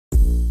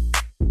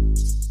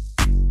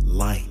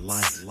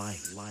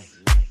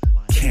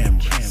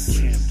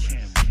cameras,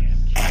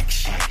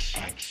 action.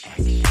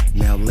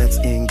 Now let's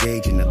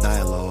engage in the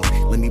dialogue.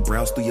 Let me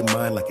browse through your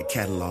mind like a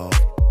catalog.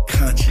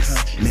 Conscious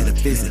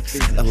metaphysics,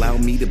 allow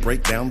me to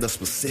break down the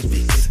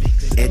specifics.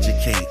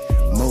 Educate,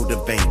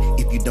 motivate.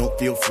 If you don't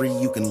feel free,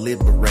 you can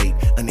liberate.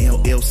 An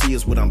LLC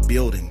is what I'm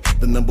building,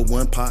 the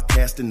 #1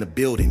 podcast in the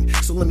building.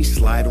 So let me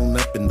slide on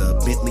up in the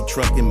Bentley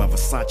truck in my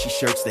Versace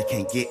shirts. They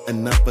can't get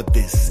enough of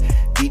this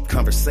deep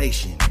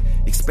conversation,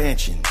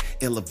 expansion,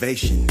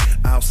 elevation.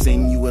 I'll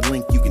send you a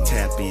link you can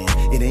tap in.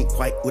 It ain't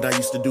quite what I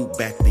used to do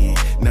back then.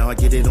 Now I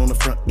get it on the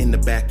front and the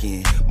back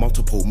end.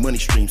 Multiple money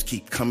streams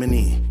keep coming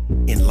in.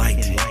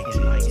 Enlighten,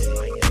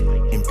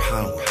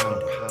 empower,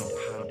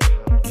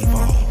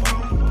 evolve.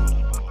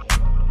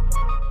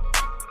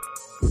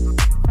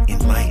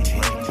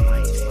 Enlighten,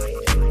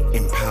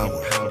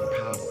 empower,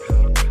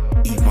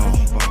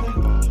 evolve.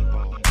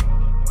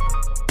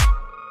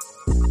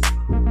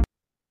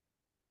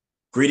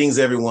 Greetings,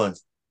 everyone.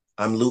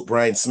 I'm Luke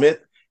Bryan Smith,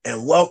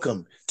 and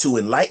welcome to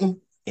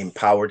Enlighten,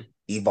 Empowered,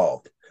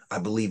 Evolved. I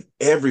believe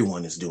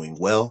everyone is doing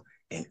well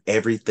and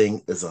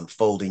everything is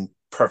unfolding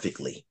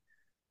perfectly.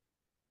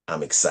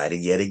 I'm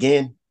excited yet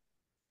again,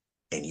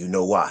 and you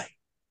know why?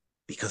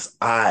 Because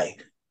I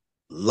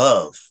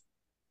love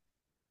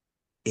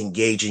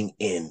engaging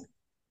in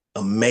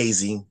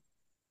amazing,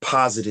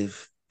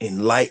 positive,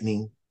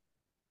 enlightening,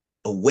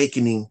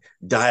 awakening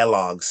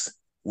dialogues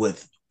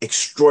with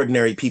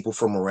extraordinary people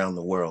from around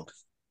the world.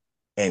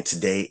 And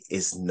today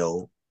is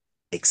no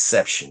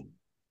exception.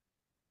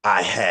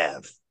 I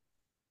have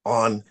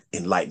on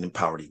Enlighten,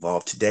 Empowered,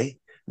 Evolved today,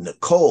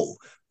 Nicole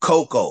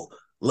Coco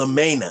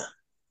LaMena,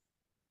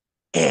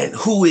 and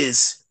who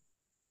is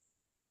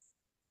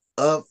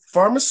a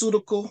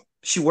pharmaceutical.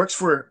 She works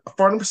for a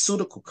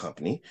pharmaceutical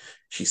company.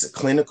 She's a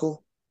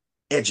clinical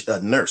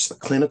nurse, a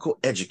clinical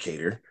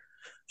educator.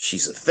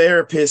 She's a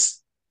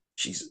therapist.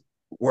 She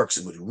works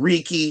with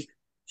Reiki.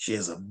 She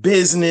has a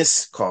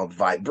business called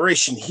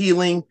Vibration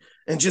Healing,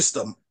 and just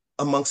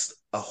amongst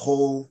a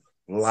whole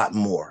lot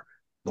more.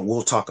 But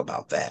we'll talk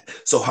about that.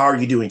 So how are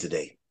you doing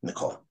today,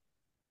 Nicole?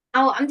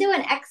 Oh, I'm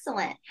doing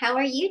excellent. How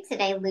are you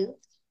today, Luke?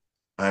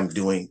 I'm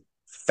doing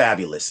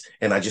fabulous.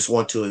 And I just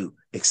want to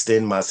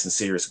extend my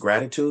sincerest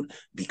gratitude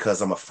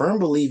because I'm a firm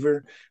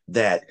believer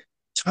that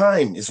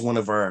time is one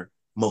of our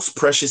most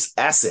precious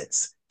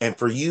assets. And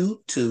for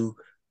you to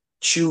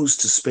choose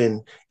to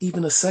spend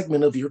even a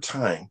segment of your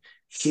time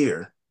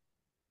here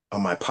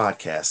on my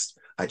podcast,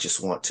 I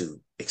just want to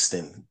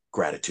extend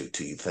gratitude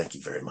to you. Thank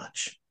you very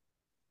much.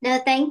 No,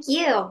 thank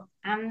you.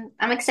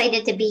 I'm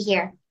excited to be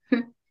here.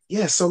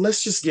 Yeah, so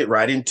let's just get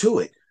right into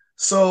it.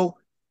 So,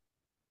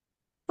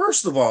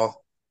 first of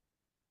all,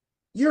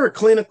 you're a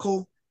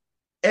clinical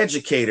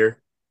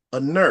educator, a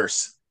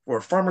nurse for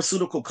a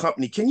pharmaceutical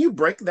company. Can you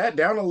break that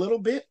down a little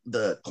bit?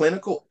 The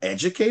clinical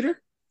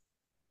educator?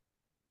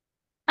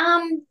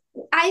 Um,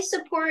 I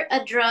support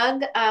a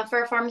drug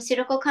for a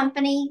pharmaceutical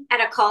company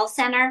at a call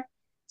center.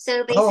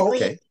 So Oh, basically,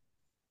 okay.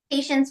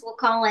 patients will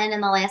call in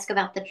and they'll ask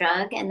about the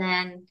drug, and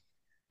then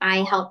I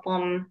help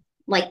them,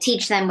 like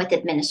teach them with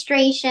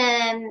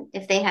administration,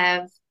 if they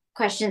have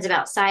questions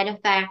about side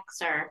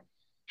effects or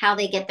how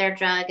they get their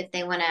drug, if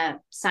they want to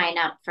sign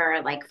up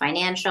for like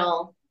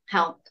financial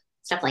help,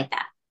 stuff like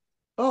that.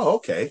 Oh,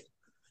 okay.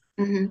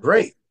 Hmm.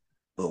 Great.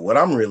 But what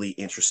I'm really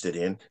interested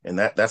in, and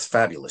that's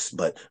fabulous,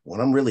 but what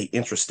I'm really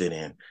interested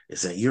in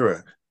is that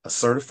you're a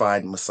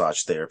certified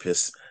massage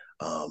therapist,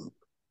 um,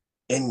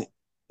 and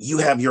you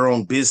have your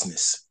own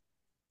business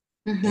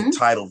Hmm.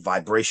 entitled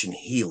Vibration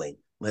Healing.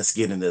 Let's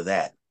get into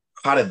that.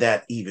 How did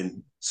that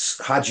even,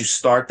 how'd you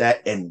start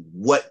that, and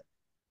what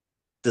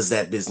does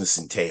that business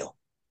entail?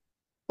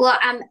 Well,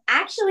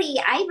 actually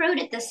I wrote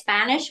it the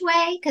Spanish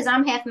way because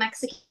I'm half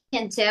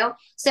Mexican too.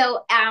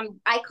 So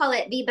I call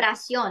it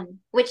vibración,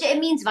 which it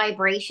means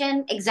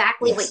vibration,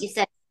 exactly what Yes. you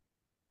said.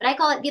 But I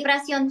call it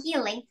vibración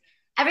healing.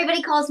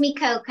 Everybody calls me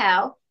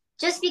Coco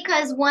just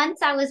because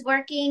once I was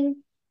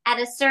working at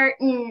a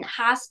certain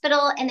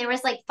hospital and there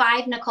was like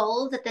five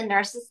Nicoles at the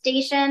nurses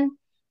station.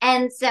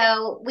 And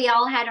so we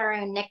all had our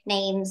own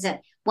nicknames.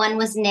 One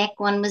was Nick,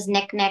 one was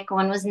Nick,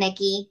 one was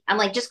Nikki. I'm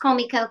like, just call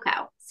me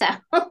Coco. So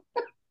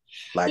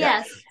Like I,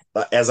 yes.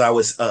 as I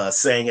was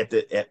saying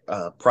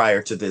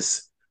prior to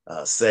this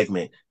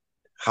segment,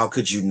 how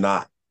could you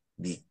not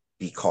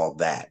be called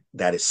that?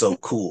 That is so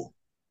cool.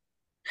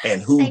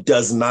 And who Thank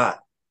does not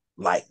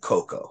like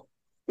Coco?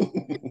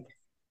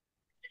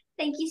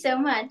 Thank you so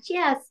much.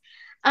 Yes.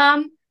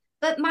 Um,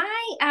 but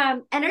my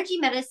energy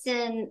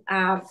medicine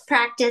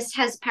practice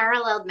has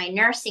paralleled my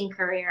nursing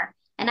career,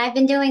 and I've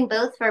been doing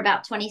both for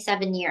about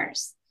 27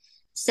 years.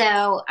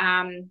 So,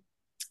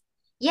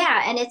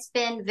 yeah, and it's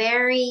been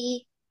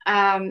very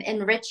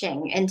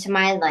enriching into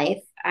my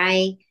life.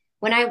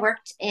 When I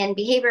worked in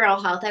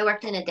behavioral health, I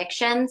worked in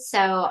addiction.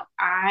 So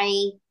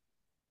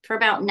for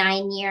about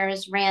 9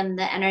 years, ran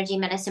the energy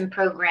medicine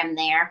program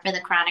there for the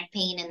chronic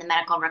pain in the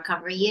medical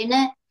recovery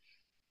unit.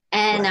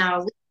 And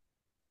Right.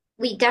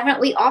 we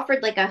definitely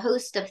offered like a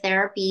host of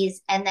therapies,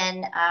 and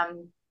then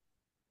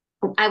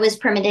I was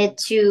permitted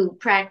to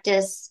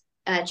practice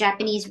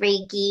Japanese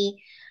Reiki,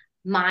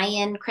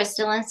 Mayan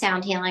crystal and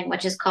sound healing,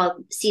 which is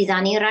called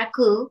Sizani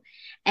Raku.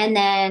 And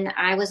then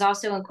I was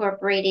also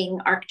incorporating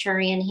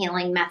Arcturian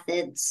healing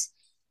methods.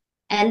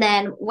 And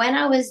then when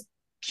I was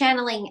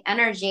channeling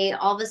energy,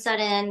 all of a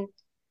sudden,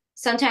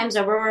 sometimes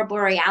Aurora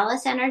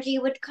Borealis energy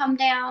would come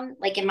down.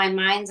 Like in my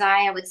mind's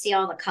eye, I would see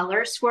all the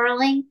colors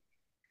swirling.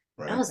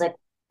 I Right. was like,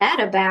 that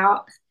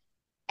about?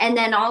 And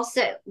then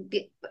also,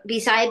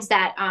 besides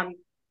that,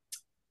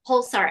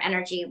 pulsar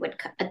energy would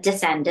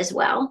descend as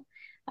well.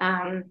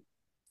 Um,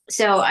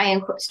 so I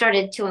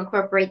started to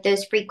incorporate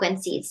those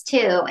frequencies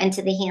too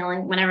into the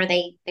healing whenever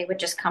they would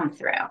just come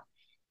through.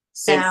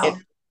 And So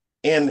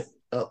and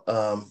uh,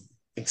 um,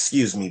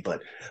 excuse me,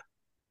 but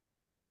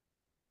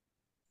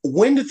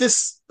when did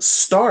this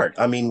start?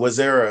 I mean, was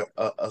there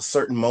a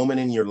certain moment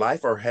in your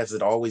life, or has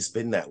it always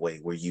been that way,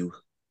 where you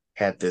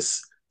had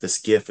this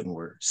gift and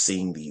were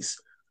seeing these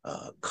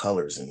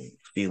colors and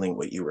feeling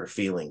what you were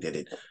feeling?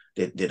 Did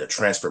a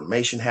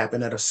transformation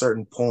happen at a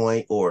certain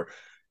point, or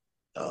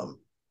um,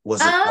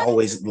 was it um,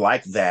 always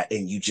like that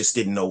and you just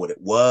didn't know what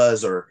it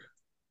was, or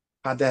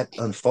how'd that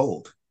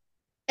unfold?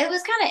 it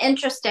was kind of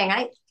interesting.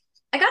 I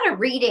got a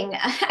reading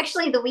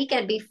actually the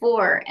weekend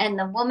before, and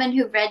the woman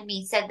who read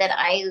me said that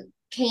I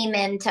came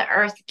into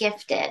Earth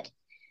gifted.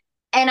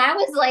 And I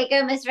was like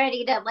almost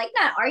ready to like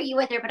not argue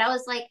with her, but I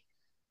was like,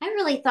 I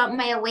really thought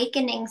my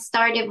awakening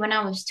started when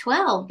I was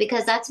 12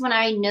 because that's when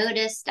I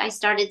noticed I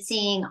started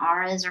seeing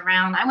auras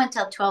around. I went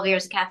to 12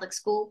 years of Catholic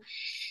school.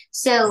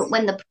 So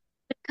when the priest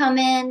would come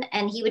in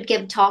and he would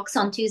give talks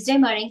on Tuesday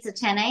mornings at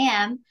 10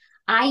 a.m.,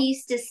 I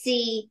used to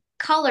see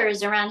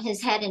colors around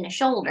his head and his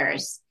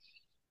shoulders.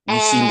 You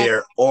seen And,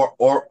 there, or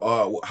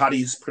how do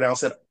you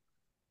pronounce it?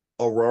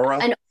 Aurora?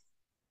 and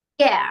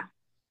yeah,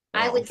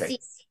 I Oh, would okay. see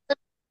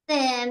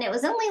thin. It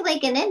was only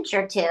like an inch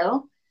or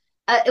two.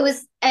 It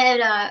was,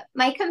 and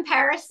my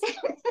comparison is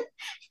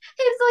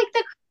like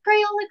the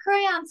Crayola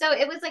crayon. So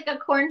it was like a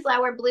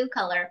cornflower blue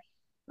color,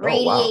 Oh,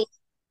 wow. radiate.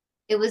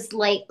 It was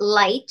like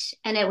light,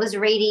 and it was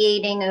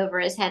radiating over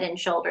his head and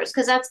shoulders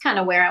because that's kind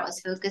of where I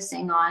was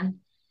focusing on.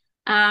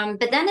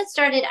 But then it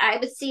started. I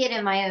would see it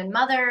in my own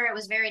mother. It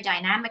was very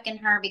dynamic in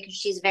her because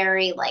she's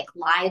very like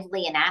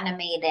lively and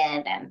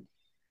animated, and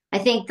I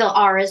think the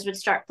auras would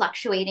start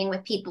fluctuating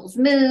with people's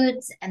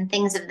moods and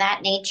things of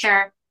that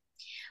nature.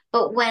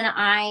 But when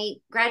I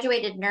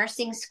graduated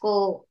nursing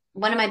school,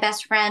 one of my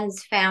best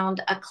friends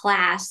found a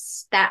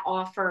class that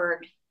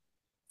offered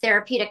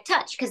therapeutic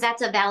touch because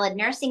that's a valid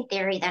nursing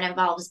theory that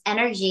involves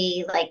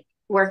energy, like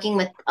working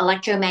with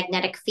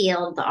electromagnetic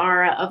field, the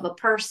aura of a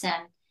person,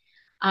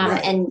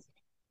 Right. and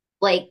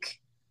like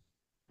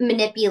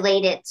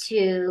manipulate it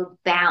to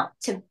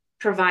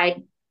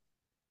provide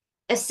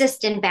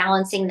assist in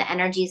balancing the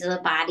energies of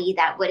the body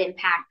that would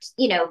impact,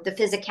 the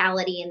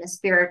physicality and the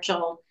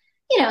spiritual,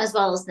 as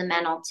well as the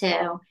mental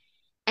too.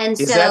 And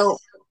Is that so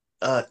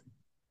uh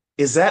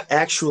is that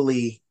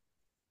actually,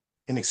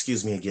 and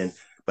excuse me again,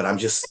 but I'm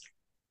just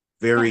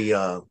yeah. very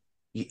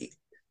you,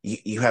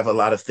 you have a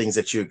lot of things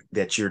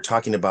that you're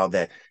talking about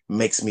that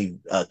makes me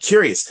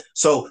curious.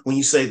 So when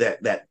you say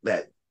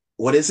that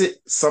what is it?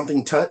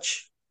 Something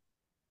touch?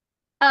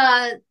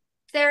 Uh,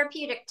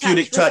 therapeutic touch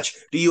Therapeutic was, touch.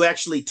 Do you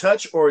actually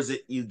touch, or is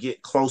it you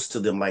get close to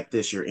them like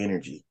this, your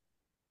energy?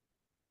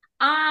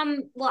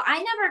 well,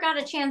 I never got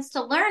a chance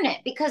to learn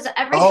it because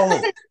every time,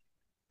 Oh,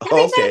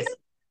 every time okay.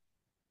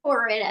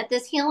 for it at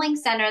this healing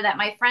center that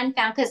my friend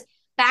found, because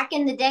back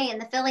in the day in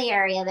the Philly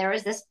area, there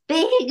was this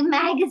big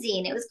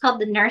magazine. It was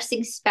called the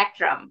Nursing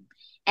Spectrum,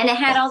 and it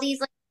had all these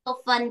like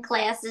little fun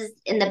classes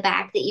in the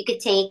back that you could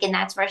take, and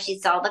that's where she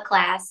saw the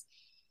class.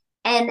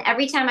 And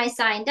every time I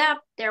signed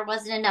up, there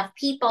wasn't enough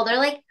people. They're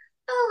like,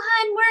 "Oh,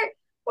 hon,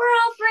 we're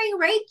offering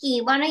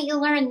Reiki. Why don't you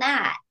learn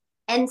that?"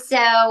 And so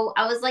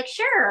I was like,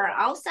 "Sure,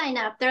 I'll sign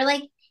up." They're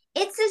like,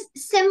 "It's a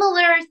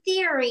similar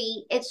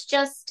theory. It's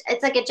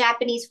like a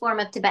Japanese form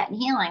of Tibetan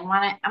healing.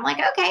 Want I'm like,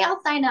 "Okay,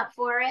 I'll sign up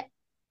for it."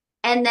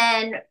 And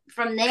then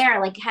from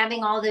there, like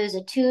having all those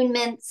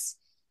attunements,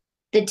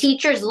 the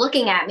teacher's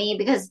looking at me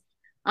because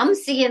I'm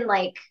seeing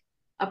like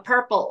a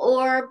purple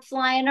orb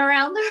flying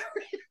around the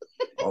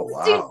Oh,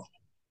 room. wow.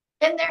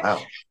 And there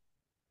Wow.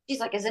 she's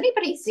like, "Is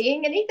anybody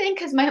seeing anything?"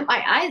 Because my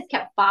eyes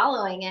kept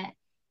following it.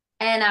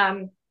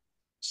 And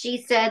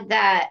she said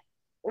that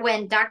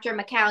when Dr.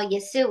 Mikao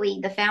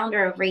Yasui, the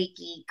founder of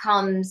Reiki,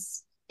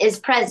 is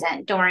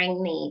present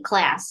during the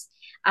class.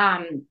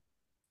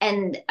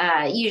 And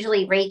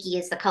usually Reiki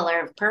is the color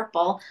of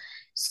purple.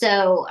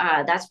 So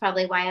that's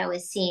probably why I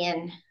was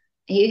seeing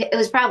it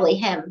was probably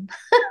him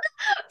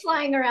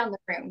flying around the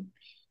room.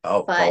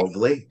 Oh, But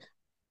probably.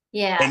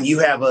 And yeah, you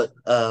have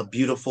a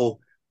beautiful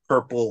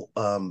purple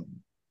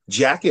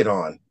jacket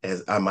on,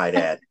 as I might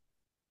add.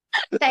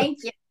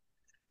 thank you.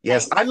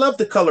 Yes, Thanks. I love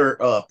the color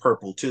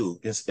purple too,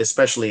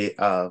 especially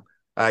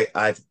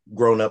I've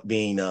grown up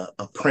being a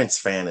Prince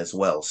fan as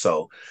well.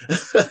 So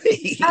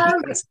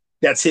Um,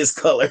 that's his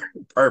color,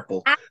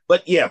 purple. I,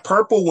 But yeah,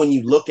 purple when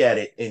you look at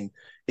it and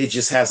it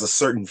just has a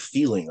certain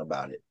feeling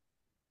about it,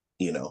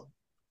 you know,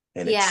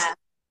 and it's yeah.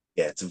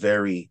 Yeah, it's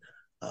very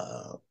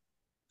uh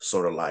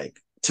sort of like,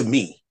 to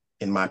me,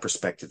 in my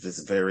perspective,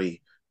 it's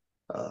very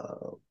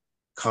uh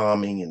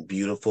calming and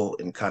beautiful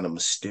and kind of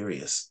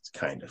mysterious,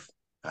 kind of.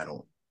 I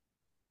don't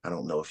I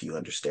don't know if you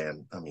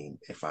understand. I mean,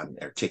 if I'm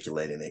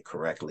articulating it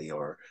correctly,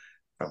 or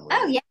if I'm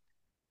Oh really, yeah,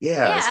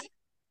 yeah,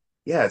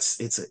 yeah.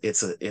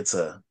 it's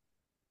a,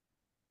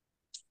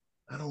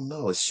 I don't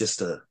know, it's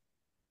just a,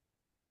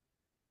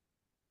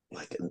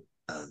 like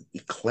an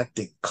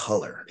eclectic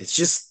color. It's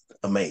just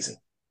amazing.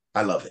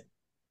 I love it.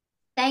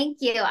 Thank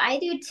you. I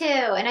do too.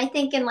 And I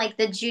think in like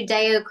the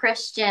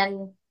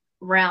Judeo-Christian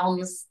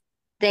realms,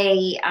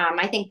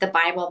 I think the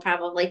Bible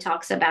probably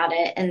talks about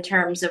it in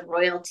terms of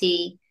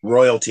royalty.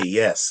 Royalty,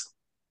 yes.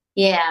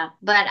 Yeah,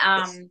 but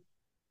Yes.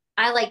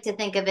 I like to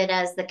think of it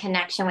as the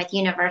connection with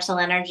universal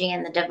energy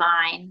and the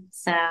divine.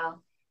 So,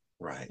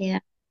 Right. yeah.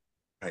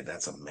 Right.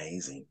 That's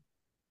amazing.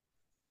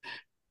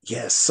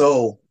 Yes.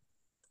 So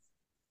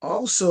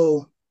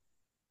also,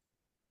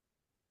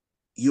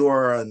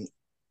 you're an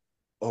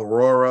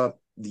aurora.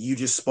 You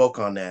just spoke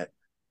on that.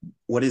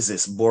 What is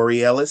this?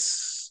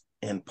 Borealis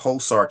and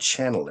pulsar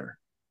channeler.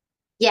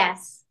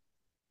 Yes.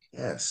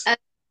 Yes. Uh,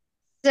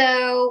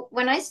 so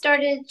when I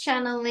started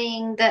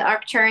channeling the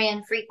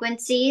Arcturian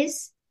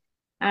frequencies,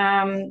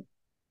 um,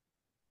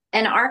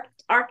 and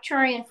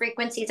Arcturian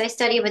frequencies, I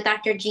studied with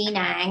Dr. Gene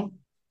Ang.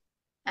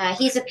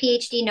 He's a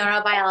PhD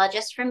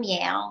neurobiologist from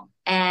Yale,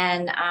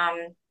 and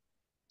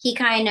he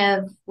kind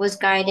of was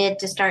guided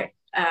to start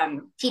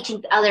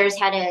teaching others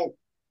how to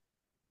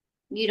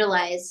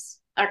utilize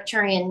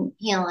Arcturian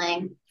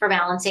healing for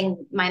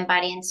balancing mind,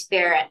 body, and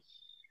spirit.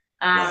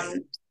 Right.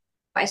 Um,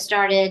 I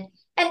started,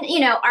 and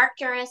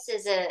Arcturus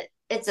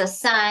it's a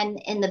sun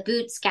in the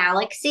Boots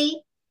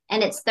galaxy,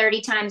 and it's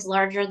 30 times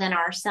larger than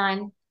our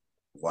sun.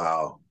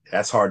 Wow.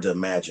 That's hard to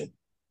imagine.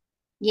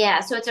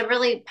 Yeah, so it's a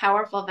really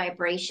powerful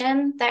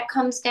vibration that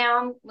comes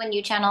down when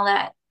you channel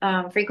that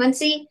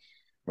frequency.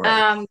 Right.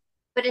 Um,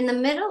 but in the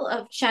middle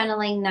of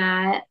channeling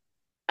that,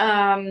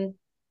 um,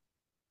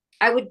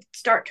 I would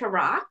start to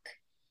rock,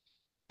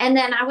 and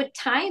then I would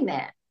time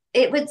it.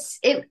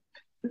 It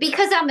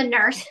because I'm a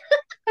nurse.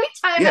 I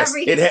time Yes.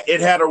 everything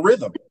It had a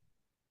rhythm.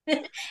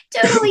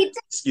 totally.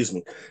 Excuse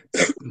me.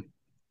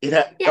 It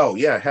had, Yeah, oh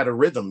yeah, it had a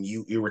rhythm.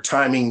 You were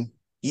timing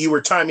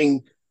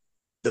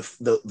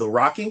the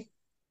rocking.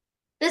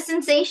 the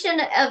sensation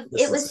of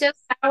This it is was so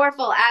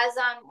powerful as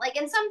like,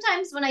 and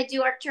sometimes when I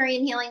do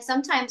Arcturian healing,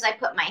 sometimes I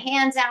put my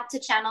hands out to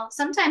channel.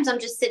 Sometimes I'm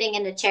just sitting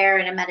in a chair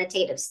in a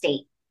meditative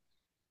state.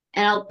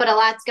 But a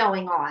lot's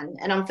going on,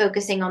 and I'm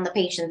focusing on the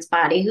patient's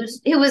body,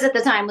 who was at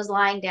the time was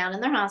lying down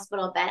in their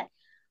hospital bed.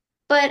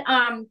 But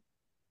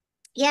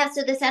yeah,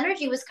 so this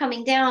energy was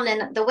coming down,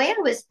 and the way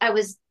I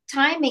was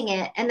timing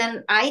it, and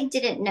then I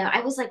didn't know.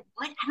 I was like,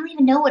 what? I don't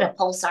even know what a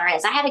pulsar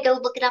is. I had to go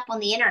look it up on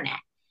the internet.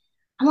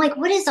 I'm like,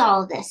 what is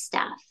all this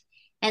stuff?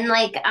 And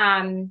like,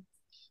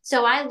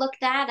 so I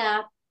looked that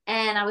up,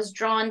 and I was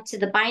drawn to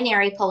the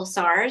binary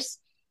pulsars.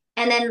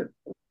 And then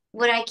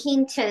what I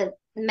came to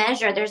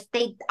measure,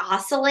 they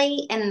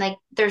oscillate, and like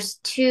there's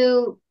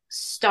two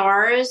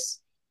stars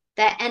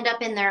that end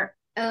up in their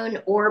own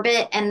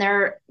orbit, and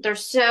they're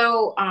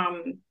so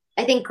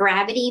I think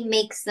gravity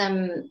makes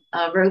them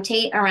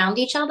rotate around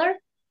each other.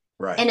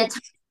 right. And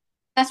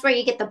that's where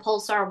you get the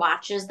pulsar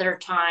watches that are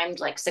timed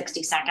like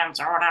 60 seconds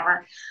or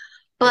whatever.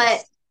 But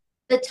Yes.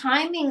 the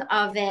timing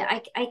of it,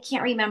 I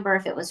can't remember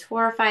if it was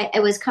 4 or 5,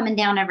 it was coming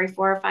down every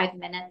 4 or 5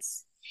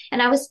 minutes.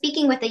 And I was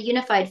speaking with a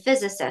unified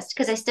physicist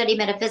because I study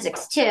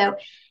metaphysics too.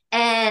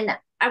 And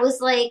I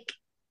was like,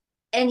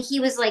 and he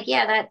was like,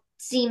 yeah, that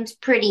seems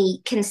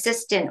pretty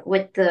consistent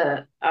with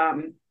the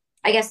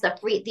I guess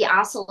the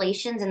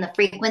oscillations and the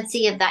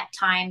frequency of that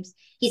times.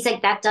 He's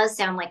like, that does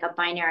sound like a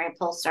binary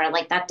pulsar.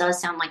 Like that does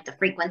sound like the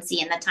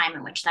frequency and the time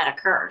in which that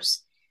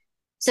occurs.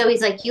 So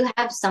he's like, you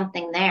have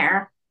something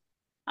there.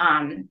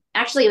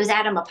 Actually, it was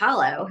Adam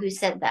Apollo who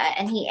said that,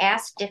 and he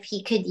asked if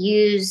he could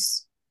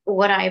use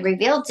what I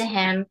revealed to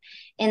him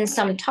in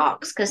some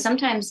talks because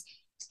sometimes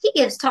he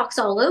gives talks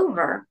all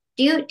over.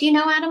 Do you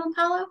know Adam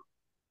Apollo?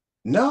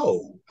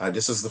 No,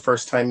 this is the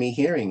first time me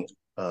hearing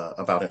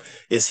about him.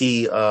 Is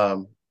he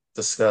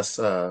discuss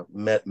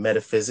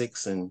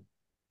metaphysics and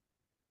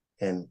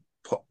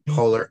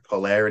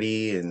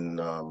polarity and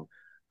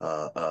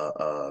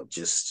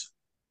just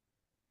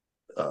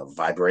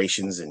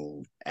vibrations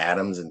and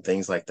atoms and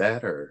things like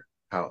that, or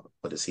how?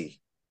 What does he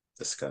He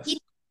discuss? did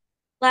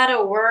a lot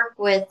of work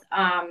with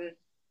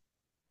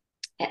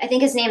I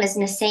think his name is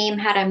Nassim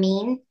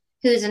Haramein,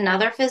 who's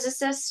another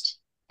physicist,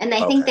 and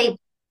I think Okay. they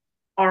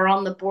are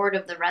on the board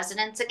of the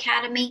Resonance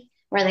Academy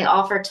where they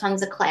offer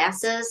tons of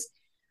classes.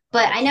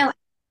 But I Okay. know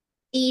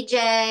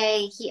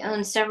DJ, he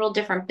owns several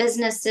different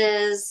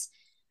businesses.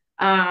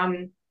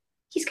 Um,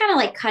 he's kind of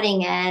like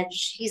cutting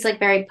edge. He's like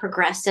very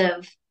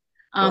progressive,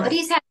 but Right.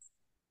 he's had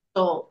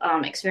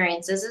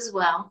experiences as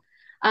well.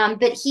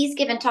 But he's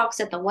given talks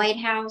at the White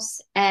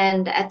House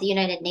and at the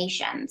United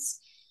Nations,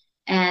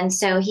 and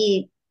so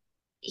he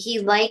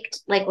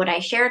liked like what I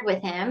shared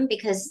with him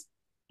because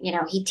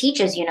he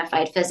teaches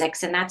unified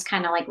physics, and that's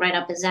kind of like right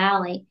up his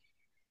alley.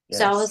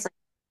 So I Yes. was like,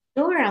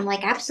 sure. I'm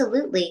like,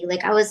 absolutely.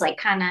 Like I was like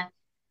kind of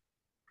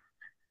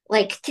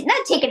like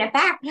not taken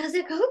aback, but I was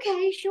like,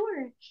 okay,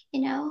 sure,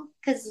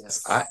 because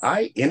Yes. it's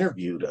I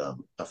interviewed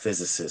a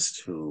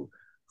physicist who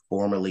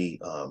formerly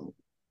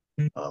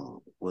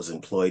was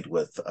employed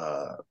with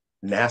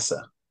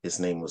NASA. His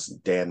name was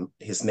Dan.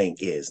 His name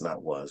is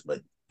not was,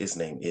 but his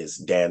name is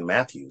Dan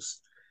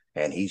Matthews,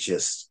 and he's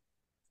just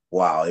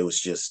wow. It was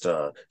just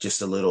a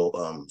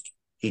little.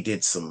 He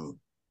did some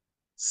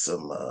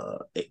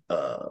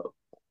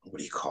what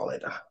do you call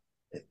it?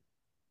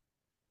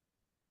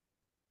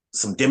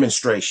 Some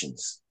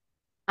demonstrations,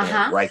 and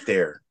uh-huh. right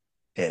there,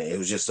 and it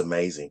was just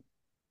amazing.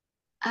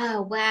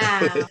 Oh,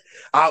 wow.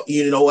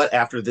 You know what?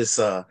 After this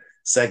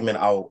segment,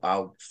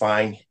 I'll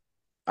find.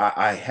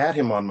 I had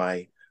him on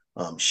my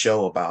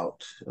show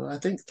about I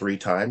think 3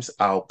 times.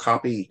 I'll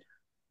copy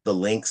the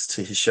links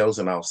to his shows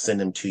and I'll send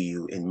them to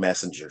you in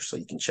Messenger so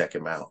you can check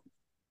him out.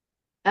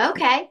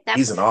 Okay, that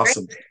He's would an be great.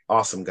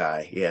 awesome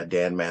guy. Yeah,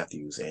 Dan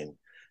Matthews, and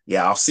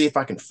yeah, I'll see if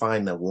I can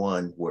find the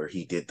one where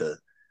he did the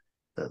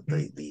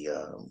the the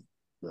um,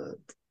 the,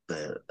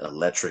 the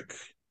electric.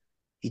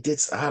 He did.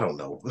 I don't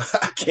know.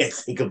 I can't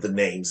think of the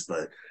names,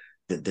 but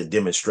the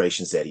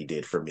demonstrations that he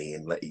did for me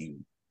and let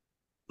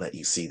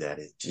you see that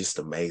it's just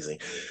amazing.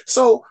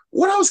 So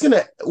what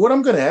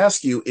I'm gonna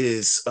ask you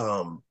is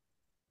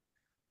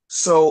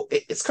so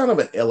it's kind of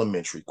an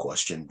elementary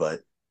question,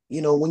 but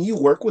when you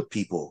work with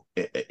people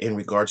in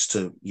regards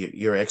to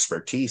your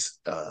expertise,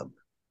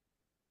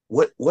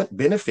 what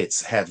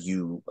benefits have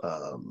you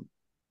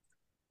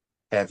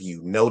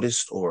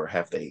noticed, or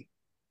have they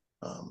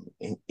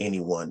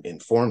anyone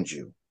informed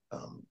you?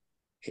 Um,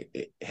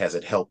 has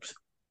it helped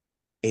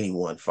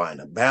anyone find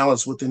a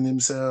balance within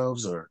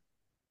themselves, or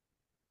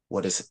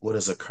what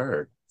has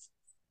occurred?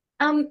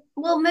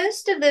 Well,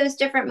 most of those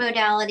different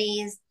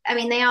modalities, I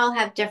mean, they all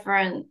have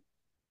different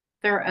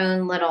their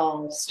own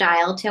little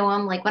style to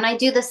them. Like when I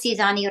do the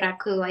Sizani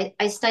Raku,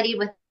 I studied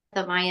with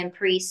the Mayan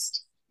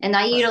priest and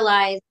I Right.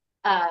 utilize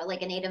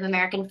like a Native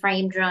American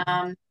frame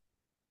drum,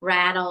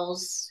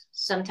 rattles.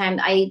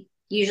 Sometimes I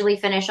usually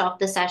finish off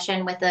the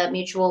session with a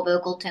mutual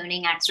vocal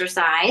toning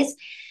exercise.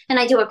 And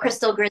I do a Right.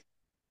 crystal grid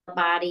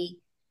body.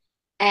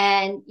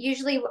 And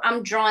usually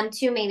I'm drawn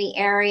to maybe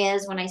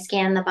areas when I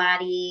scan the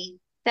body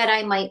that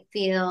I might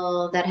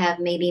feel that have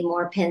maybe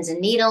more pins and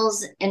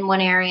needles in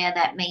one area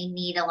that may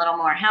need a little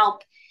more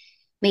help.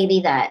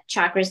 Maybe that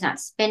chakra's not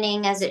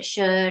spinning as it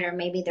should, or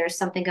maybe there's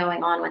something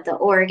going on with the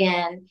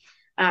organ.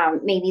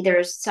 Maybe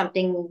there's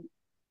something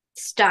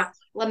stuck,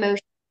 emotion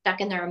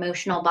stuck in their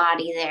emotional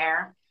body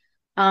there.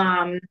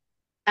 Um,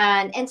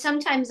 and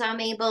sometimes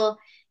I'm able,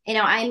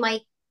 I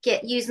might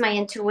get use my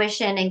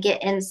intuition and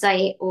get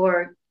insight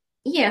or,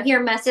 hear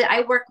a message.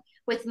 I work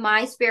with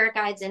my spirit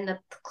guides and the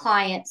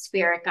client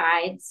spirit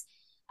guides.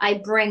 I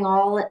bring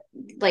all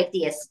like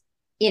the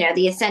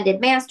ascended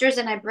masters,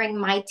 and I bring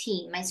my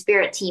team, my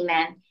spirit team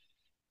in.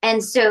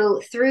 And so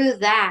through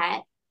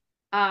that,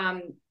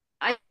 um,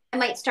 I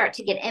might start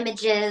to get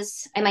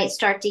images. I might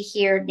start to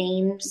hear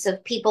names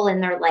of people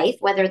in their life,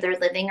 whether they're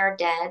living or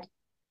dead.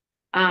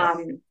 Right.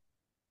 Um,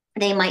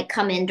 they might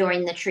come in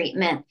during the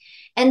treatment.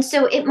 And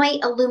so it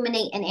might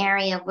illuminate an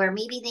area where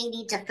maybe they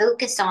need to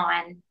focus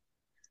on.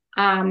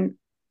 Um,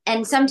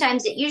 and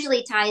sometimes it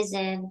usually ties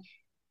in,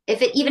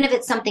 even if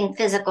it's something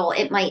physical,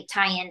 it might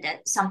tie into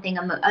something,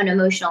 an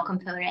emotional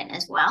component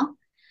as well.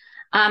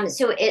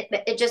 So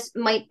it just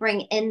might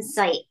bring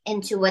insight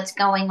into what's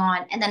going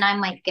on. And then I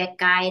might get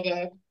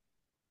guided.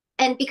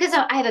 And because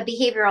I have a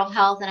behavioral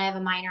health and I have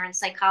a minor in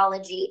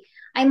psychology,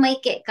 I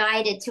might get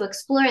guided to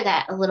explore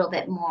that a little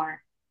bit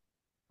more.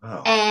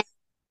 Wow. And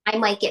I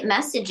might get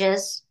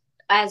messages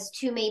as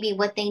to maybe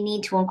what they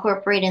need to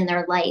incorporate in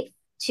their life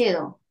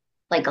too,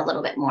 like a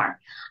little bit more.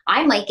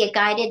 I might get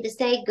guided to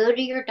say, go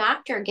to your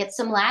doctor, get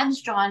some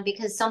labs drawn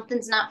because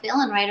something's not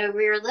feeling right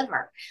over your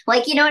liver.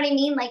 Like, you know what I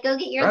mean? Like, go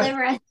get your Right.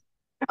 liver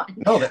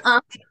drawn. No, that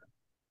Um,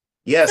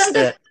 yes,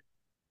 sometimes,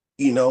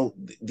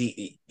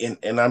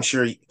 and I'm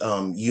sure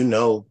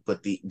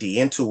but the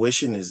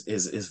intuition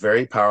is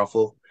very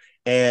powerful,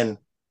 and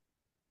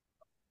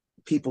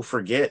people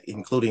forget,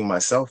 including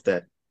myself,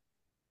 that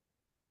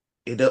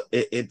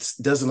it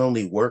doesn't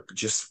only work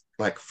just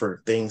like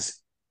for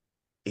things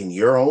in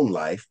your own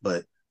life,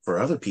 but for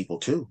other people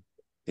too.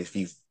 If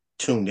you've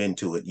tuned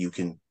into it, you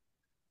can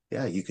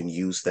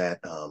use that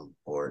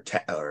or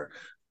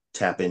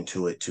tap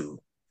into it to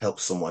help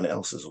someone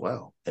else as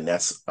well. And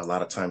that's a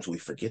lot of times we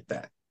forget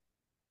that,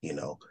 you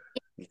know,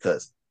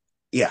 because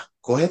yeah,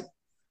 go ahead.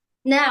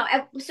 no.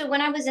 So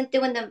when I wasn't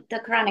doing the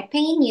chronic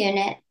pain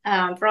unit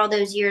for all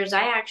those years,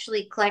 I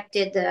actually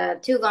collected the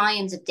 2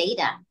 volumes of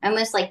data,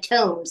 almost like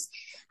tomes.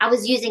 I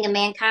was using a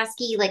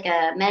Mankowski, like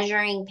a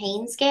measuring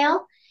pain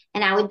scale,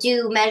 and I would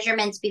do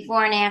measurements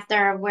before and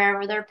after of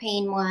wherever their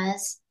pain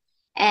was.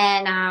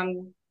 And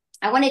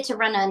I wanted to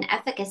run an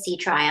efficacy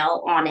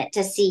trial on it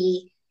to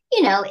see,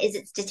 is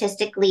it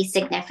statistically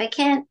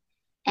significant?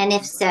 And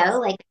if so,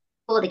 like,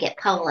 cool to get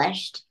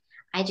published.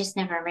 I just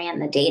never ran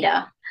the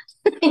data.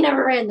 I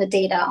never ran the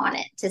data on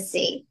it to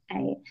see.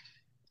 I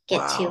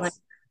get too Wow.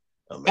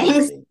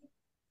 Amazing.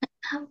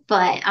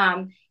 But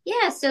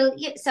yeah, so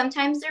yeah,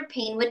 sometimes their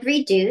pain would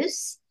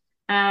reduce.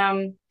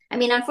 I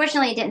mean,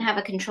 unfortunately, I didn't have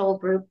a control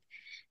group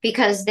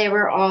because they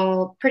were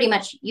all pretty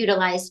much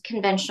utilized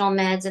conventional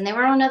meds and they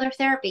were on other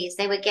therapies.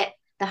 They would get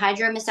the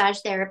hydro massage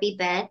therapy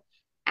bed,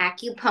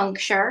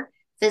 acupuncture,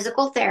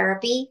 physical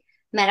therapy,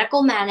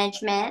 medical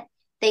management.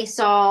 They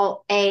saw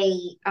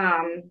a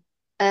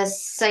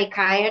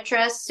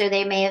psychiatrist, so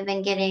they may have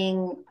been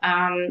getting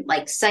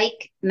like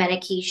psych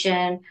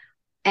medication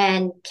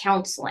and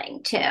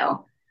counseling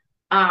too.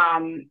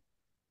 Um,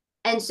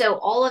 and so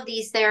all of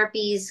these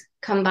therapies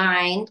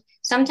combined,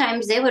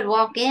 sometimes they would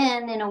walk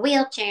in a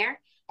wheelchair,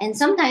 and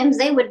sometimes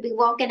they would be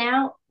walking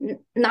out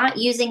not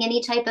using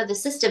any type of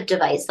assistive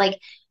device. Like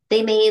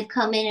they may have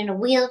come in a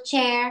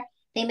wheelchair,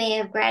 they may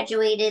have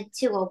graduated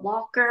to a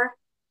walker,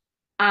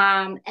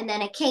 and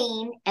then a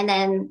cane, and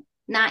then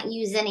not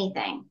use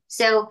anything.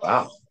 So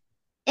Wow.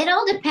 it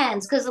all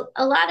depends because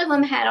a lot of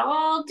them had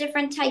all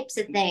different types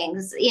of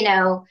things,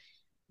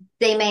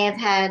 they may have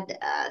had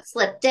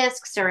slip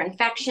discs or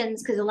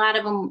infections because a lot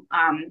of them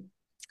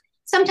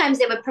sometimes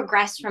they would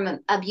progress from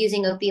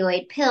abusing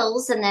opioid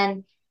pills and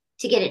then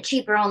to get it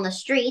cheaper on the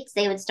streets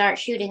they would start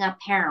shooting up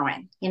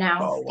heroin, Oh,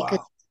 because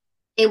wow.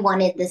 they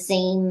wanted the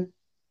same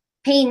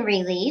pain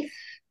relief,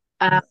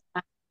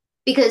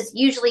 because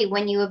usually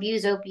when you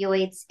abuse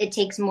opioids it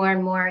takes more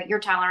and more, your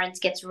tolerance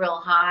gets real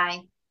high,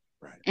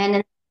 Right. and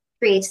it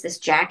creates this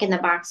jack in the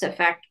box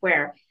effect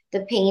where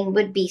the pain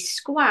would be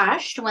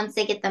squashed once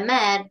they get the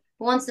med.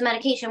 Once the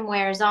medication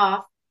wears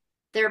off,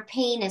 their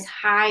pain is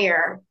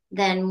higher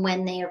than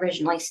when they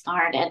originally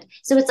started.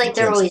 So it's like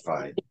they're always,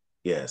 Intensified.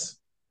 Yes.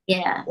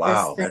 yeah,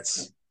 Wow.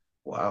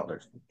 Wow.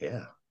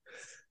 Yeah.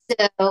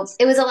 so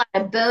it was a lot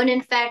of bone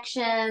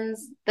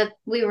infections that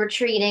we were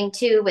treating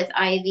too with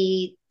IV.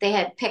 They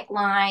had PICC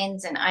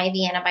lines and IV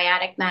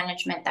antibiotic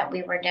management that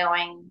we were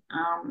doing.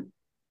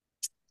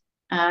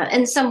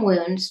 And some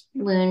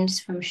wounds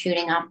from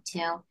shooting up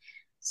too.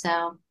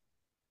 So,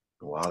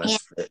 Wow. yeah,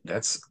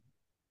 That's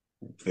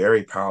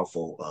very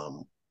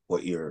powerful.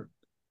 What you're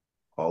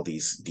all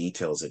these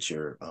details that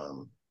you're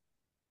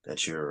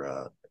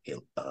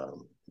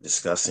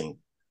discussing,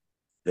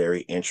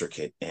 very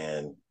intricate,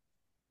 and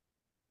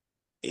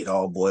it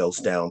all boils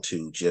down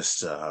to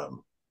just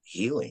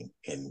healing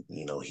and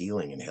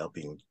healing and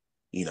helping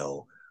you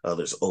know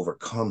others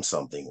overcome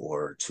something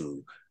or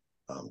to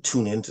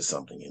tune into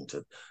something and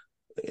to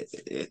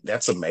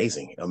that's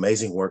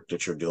amazing work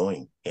that you're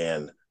doing,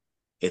 and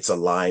it's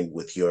aligned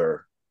with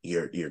your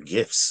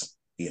gifts,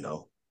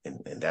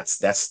 and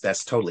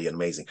that's totally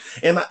amazing.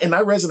 And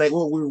I resonate.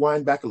 Well, we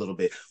rewind back a little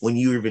bit when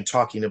you were even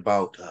talking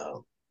about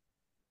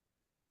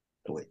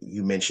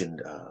you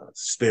mentioned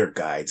spirit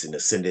guides and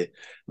ascended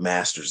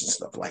masters and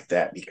stuff like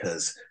that,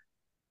 because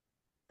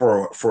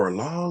for a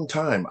long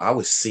time I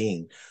was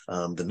seeing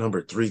the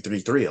number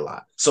 333 a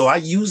lot, so I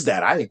use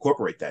that. I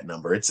incorporate that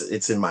number.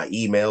 It's in my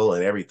email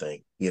and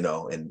everything,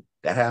 and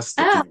that has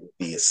to oh, do with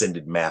the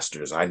ascended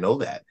masters. I know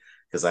that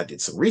because I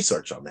did some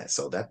research on that,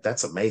 so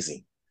that's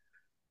amazing.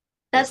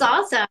 that's That's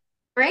awesome.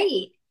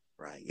 Great.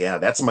 right. Yeah,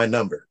 that's my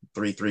number,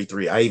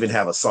 333. I even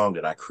have a song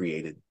that I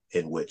created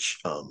in which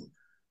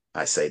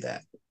I say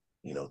that,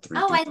 Oh, I love.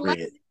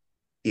 333.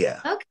 Yeah.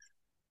 Okay.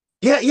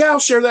 Yeah, I'll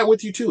share that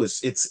with you too.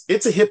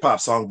 It's a hip hop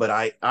song, but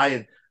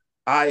I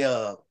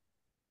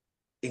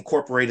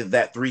incorporated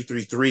that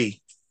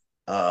 333.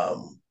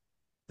 Um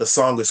the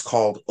song is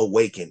called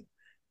Awaken,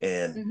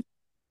 and Mhm.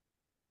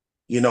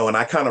 and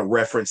I kind of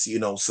reference,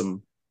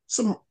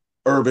 some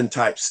urban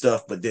type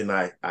stuff, but then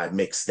I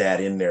mix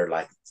that in there,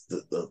 like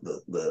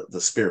the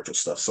spiritual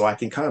stuff, so I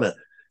can kind of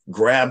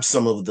grab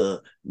some of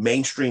the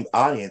mainstream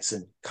audience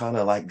and kind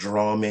of like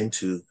draw them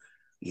into,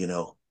 you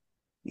know,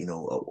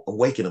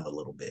 awaken them a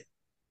little bit,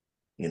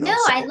 No,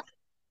 so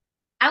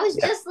I was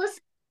yeah. just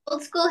listening to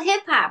old school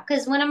hip hop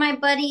because one of my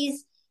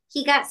buddies,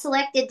 he got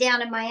selected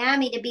down in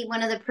Miami to be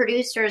one of the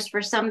producers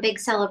for some big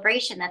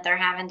celebration that they're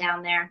having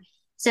down there.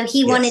 So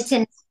he wanted Yes. to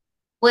know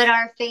what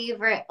our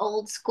favorite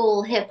old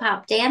school hip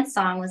hop dance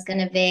song was going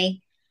to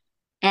be.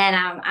 And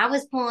I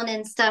was pulling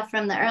in stuff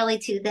from the early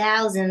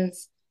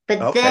 2000s, but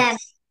Okay. then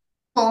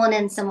pulling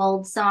in some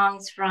old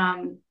songs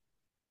from,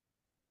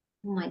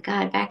 oh my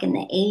God, back in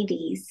the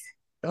 80s.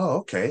 Oh,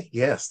 okay.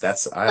 Yes,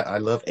 I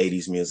love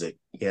 80s music.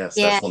 Yes,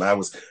 Yeah. that's when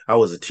I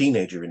was a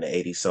teenager in the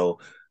 80s. So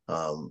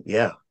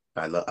yeah,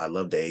 I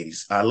love the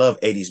 80s. I love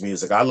 80s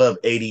music. I love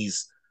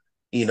 80s,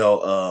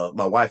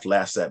 my wife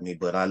laughs at me,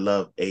 but I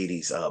love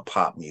 80s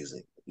pop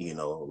music,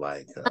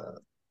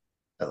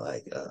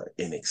 like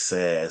In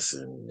Excess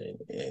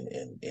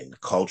and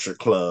Culture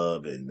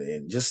Club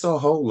and just a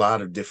whole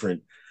lot of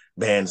different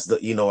bands.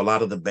 A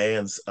lot of the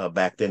bands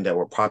back then that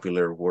were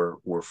popular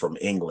were from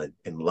England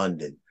and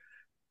London,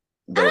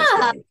 those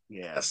Ah, days.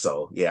 Yeah,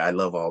 so yeah, I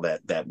love all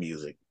that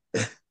music.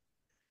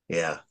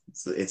 Yeah,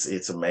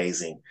 it's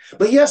amazing.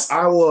 But yes,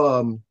 I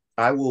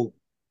will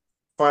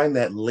find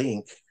that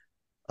link.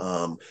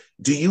 Um,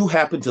 do you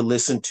happen to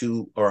listen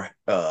to or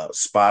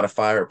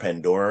Spotify or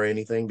Pandora or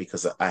anything?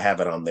 Because I have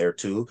it on there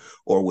too.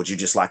 Or would you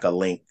just like a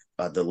link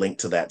the link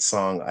to that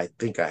song. I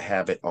think I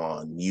have it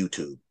on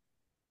YouTube.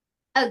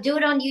 Oh, do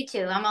it on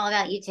YouTube. I'm all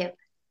about YouTube.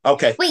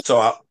 Okay, Wait,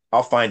 so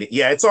I'll find it.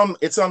 Yeah, it's on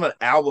an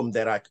album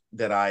that I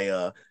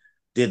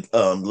did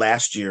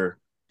last year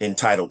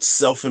entitled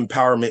Self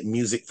Empowerment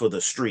Music for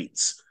the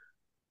Streets,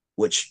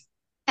 which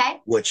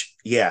okay. which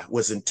yeah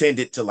was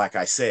intended to, like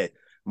I said,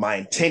 my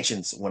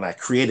intentions when I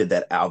created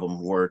that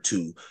album were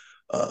to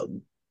uh,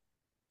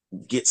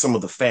 get some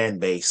of the fan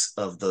base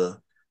of the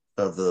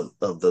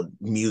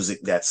music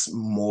that's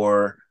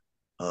more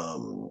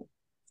um,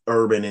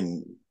 urban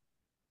and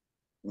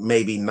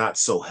maybe not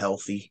so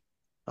healthy,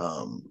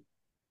 um,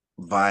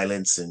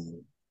 violence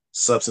and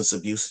substance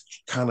abuse,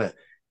 kind of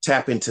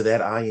tap into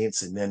that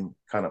audience and then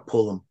kind of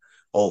pull them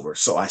over.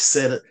 So I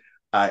said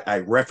I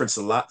referenced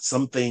a lot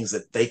some things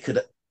that they could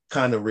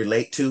kind of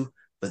relate to,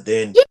 but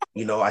then Yeah.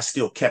 I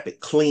still kept it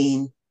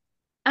clean,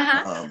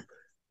 Uh-huh. um,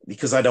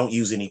 because I don't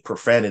use any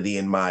profanity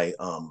in my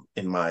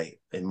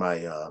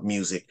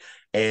music,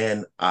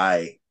 and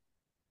I,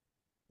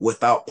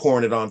 without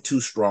pouring it on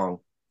too strong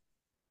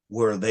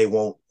where they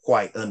won't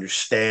quite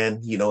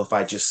understand, if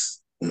I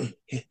just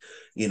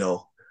you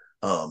know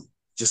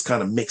just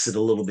kind of mix it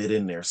a little bit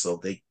in there.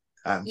 So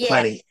I'm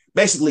Yeah.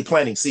 basically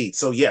planting seeds.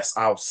 So yes,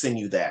 I'll send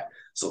you that.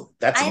 So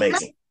that's I love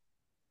amazing.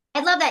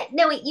 I love that.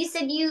 No, wait, you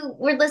said you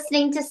were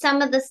listening to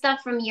some of the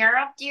stuff from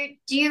Europe. Do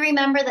you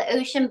remember the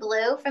Ocean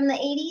Blue from the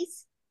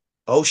 80s?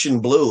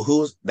 Ocean Blue,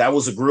 who's that?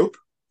 Was a group?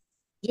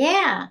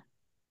 Yeah.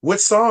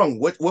 What song?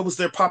 What was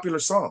their popular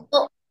song?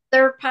 Well,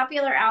 their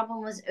popular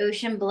album was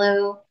Ocean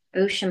Blue,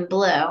 Ocean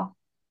Blue.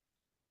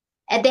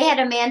 And they had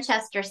a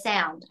Manchester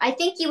sound. I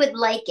think you would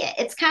like it.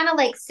 It's kind of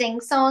like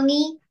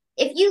sing-songy.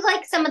 If you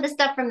like some of the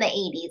stuff from the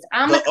 80s,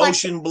 I'm The eclectic.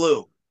 Ocean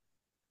Blue.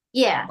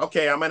 Yeah.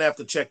 Okay, I'm gonna have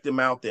to check them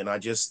out then. I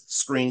just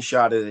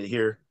screenshotted it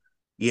here.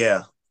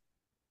 Yeah.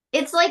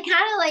 It's like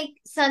kind of like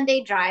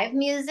Sunday drive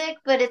music,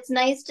 but it's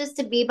nice just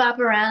to bebop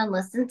around and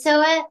listen to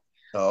it.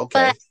 Oh,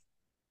 But okay.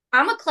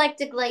 I'm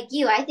eclectic like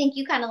you. I think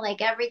you kind of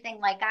like everything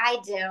like I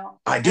do.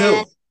 I And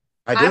do.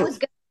 I I do. was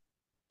good.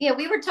 Yeah,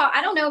 we were talking.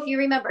 I don't know if you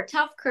remember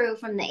Tough Crew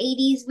from the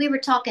 80s. We were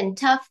talking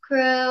Tough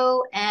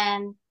Crew.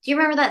 And do you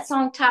remember that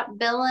song Top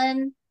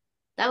Billin'?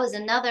 That was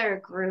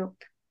another group.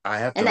 I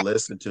have to And that,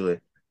 listen to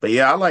it. But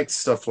yeah, I like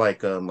stuff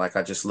like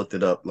I just looked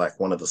it up. Like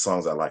one of the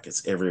songs I like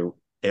is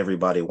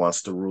Everybody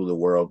Wants to Rule the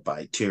World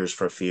by Tears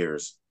for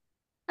Fears.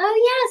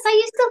 oh, yes, I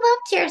used to love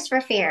Tears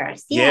for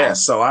Fears. Yeah, Yeah.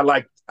 so I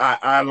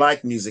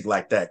like music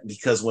like that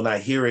because when I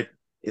hear it,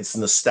 it's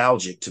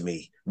nostalgic to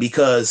me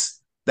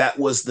because that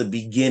was the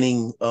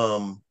beginning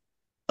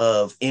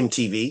of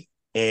MTV,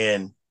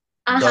 and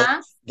those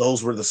Uh-huh.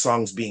 those were the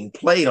songs being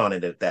played on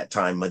it at that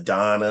time.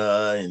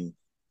 Madonna and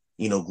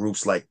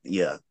groups like,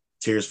 yeah,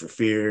 Tears for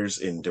Fears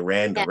and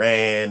Duran Yeah.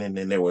 Duran, and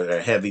then there were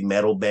heavy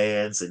metal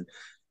bands, and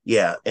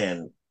yeah,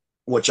 and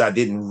which I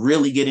didn't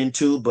really get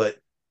into, but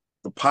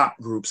the pop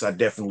groups I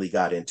definitely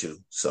got into.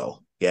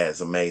 So yeah,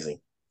 it's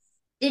amazing.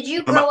 Did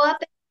you Am I- grow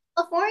up in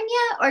California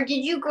or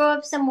did you grow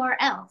up somewhere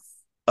else?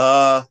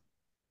 Uh,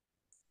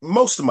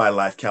 Most of my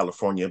life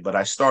California, but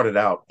I started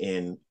out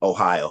in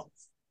Ohio,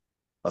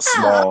 a Oh,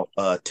 small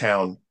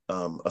town,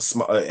 a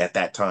small at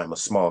that time a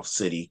small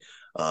city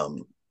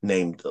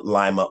named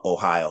Lima,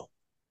 Ohio.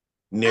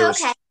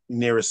 okay.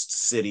 Nearest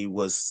city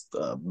was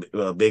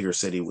bigger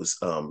city was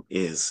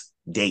is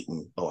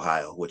Dayton,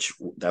 Ohio, which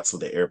that's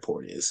what the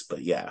airport is.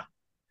 But yeah,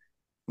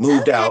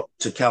 moved Okay. out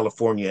to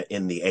California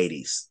in the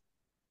 80s.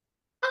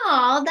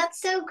 Oh, that's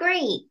so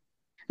great.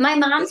 My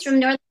mom's from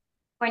Northern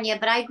California,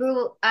 but I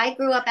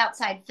grew up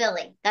outside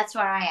Philly. That's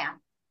where I am.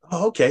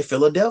 Oh, okay,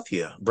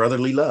 Philadelphia,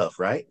 brotherly love,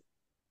 right?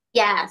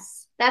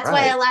 Yes. That's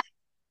why a Right, lot of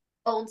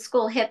old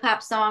school hip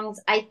hop songs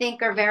I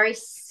think are very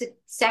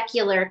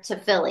secular to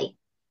Philly.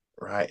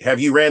 right. Have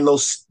you ran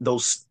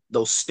those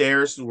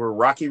stairs where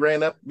Rocky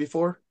ran up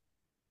before?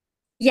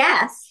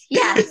 Yes.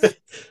 Yes.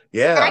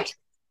 Yeah. Actually,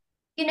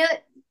 you know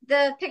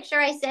the picture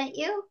I sent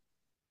you?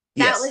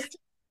 That Yes. was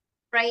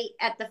right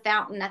at the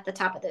fountain at the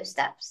top of those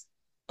steps.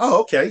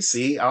 Oh, okay.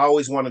 See, I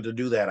always wanted to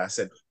do that. I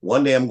said,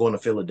 one day I'm going to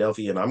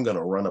Philadelphia and I'm going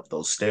to run up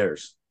those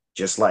stairs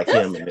just like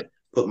him and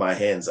put my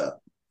hands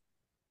up.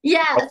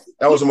 Yes.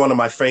 That was one of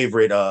my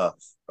favorite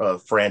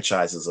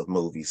franchises of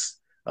movies.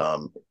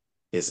 Um,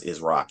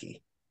 is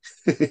Rocky.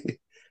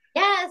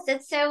 Yes,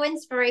 it's so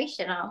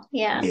inspirational.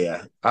 Yeah.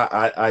 Yeah,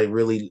 I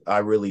really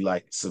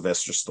like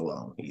Sylvester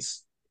Stallone.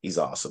 He's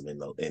awesome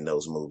in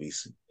those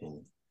movies.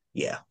 And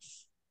yeah,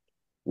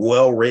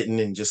 well written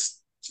and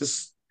just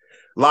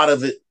a lot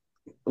of it.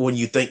 When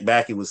you think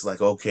back, it was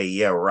like, okay,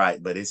 yeah,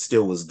 right, but it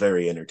still was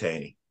very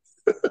entertaining.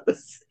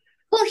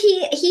 Well,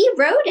 he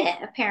wrote it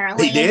He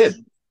apparently, and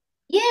did,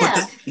 but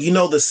yeah.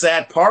 the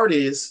sad part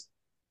is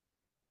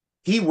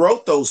he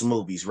wrote those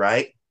movies,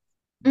 right?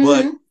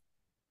 But Hmm.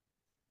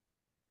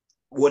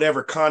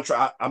 whatever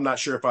contract, I'm not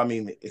sure if I'm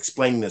even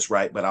explaining this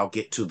right, but I'll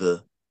get to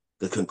the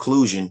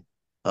conclusion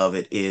of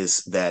it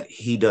is that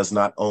he does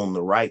not own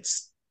the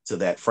rights to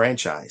that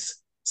franchise.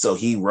 So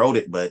he wrote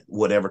it, but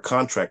whatever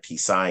contract he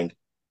signed,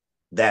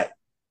 that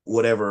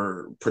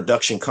whatever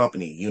production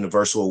company,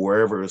 Universal,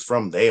 wherever it's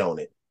from, they own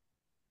it.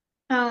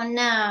 Oh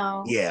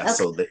no. Yeah, Okay.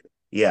 so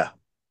yeah,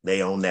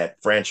 they own that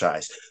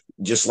franchise.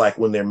 Just like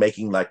when they're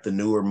making like the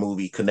newer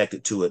movie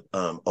connected to it,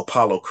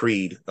 Apollo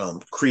Creed,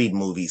 Creed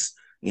movies,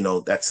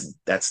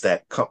 that's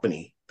that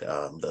company,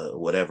 the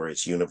whatever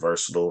it's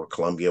Universal or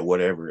Columbia,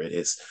 whatever it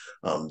is.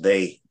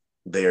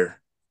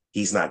 They're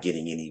he's not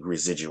getting any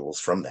residuals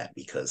from that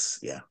because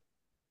yeah,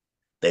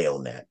 they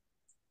own that.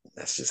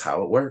 That's just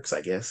how it works,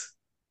 I guess.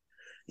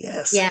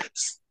 Yes. Yeah.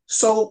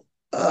 So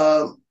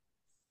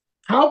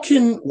how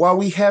can while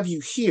we have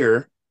you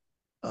here,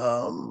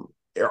 um,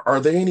 are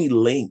there any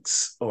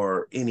links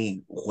or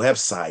any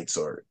websites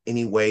or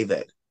any way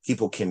that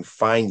people can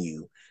find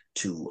you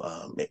to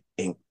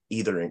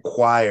either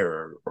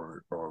inquire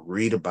or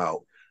read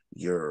about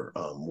your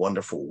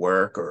wonderful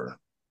work or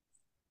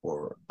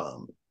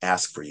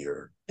ask for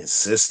your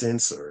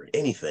assistance or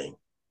anything?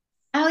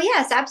 Oh,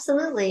 yes,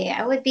 absolutely.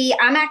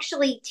 I'm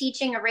actually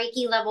teaching a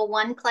Reiki level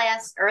one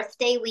class Earth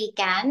Day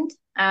weekend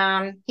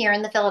here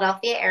in the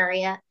Philadelphia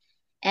area.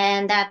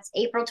 And that's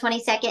April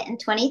 22nd and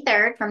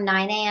 23rd from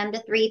 9 a.m.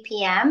 to 3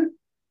 p.m.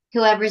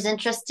 Whoever's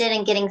interested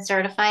in getting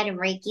certified in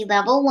Reiki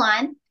level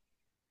one,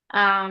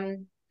 I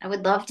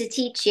would love to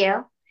teach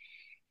you.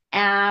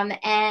 And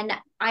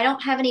I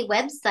don't have any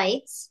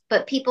websites,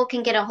 but people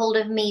can get a hold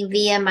of me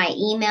via my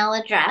email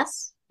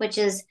address, which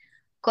is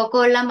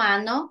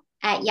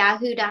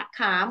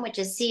cocolamano@yahoo.com, which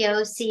is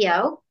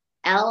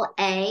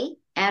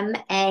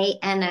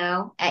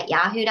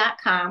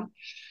COCOLAMANO@yahoo.com.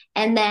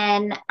 And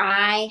then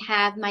I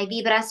have my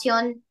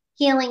Vibración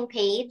Healing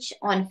page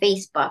on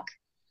Facebook,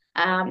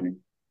 um,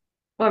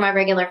 or my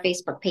regular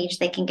Facebook page.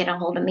 They can get a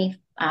hold of me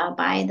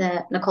by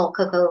the Nicole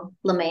Coco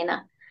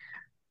Lamena.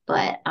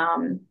 But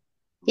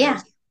yeah,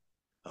 Amazing,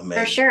 for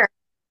amazing. sure.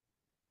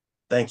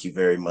 Thank you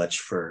very much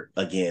for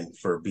again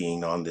for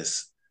being on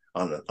this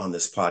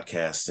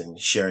podcast and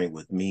sharing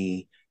with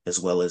me as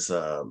well as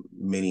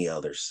many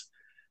others.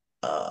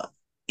 Uh,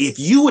 if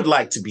you would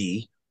like to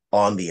be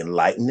on the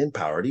Enlightened,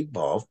 Empowered,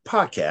 Evolved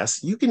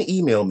podcast, you can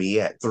email me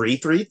at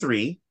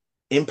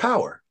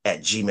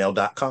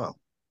 333empower@gmail.com.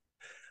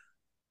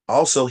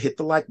 Also, hit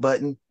the like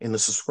button and the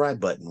subscribe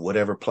button,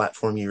 whatever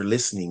platform you're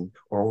listening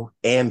or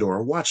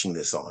watching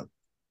this on.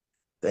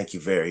 Thank you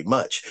very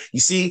much. You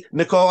see,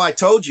 Nicole, I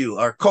told you,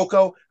 or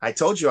Coco, I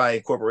told you I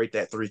incorporate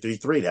that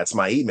 333. That's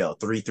my email,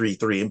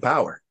 333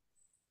 Empower.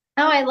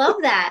 Oh, I love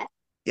that.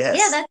 Yeah,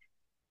 Yes. that's a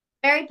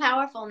very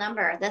powerful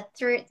number. The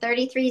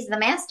 33 is the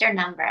master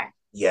number.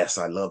 Yes,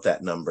 I love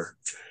that number.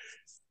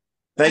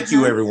 Thank you,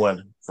 Uh-huh.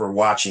 everyone, for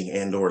watching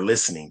and or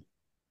listening.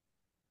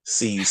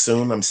 See you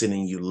soon. I'm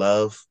sending you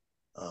love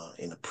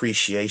and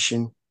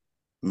appreciation.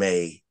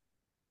 May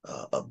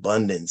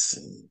abundance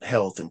and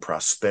health and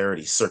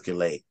prosperity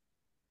circulate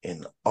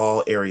in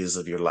all areas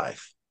of your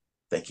life.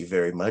 Thank you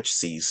very much.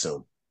 See you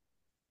soon.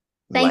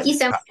 Thank you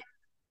Enlightenment.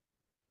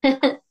 so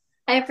much.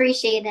 I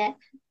appreciate it.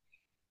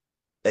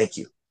 Thank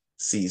you.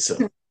 See you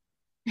soon.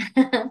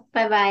 Bye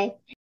bye.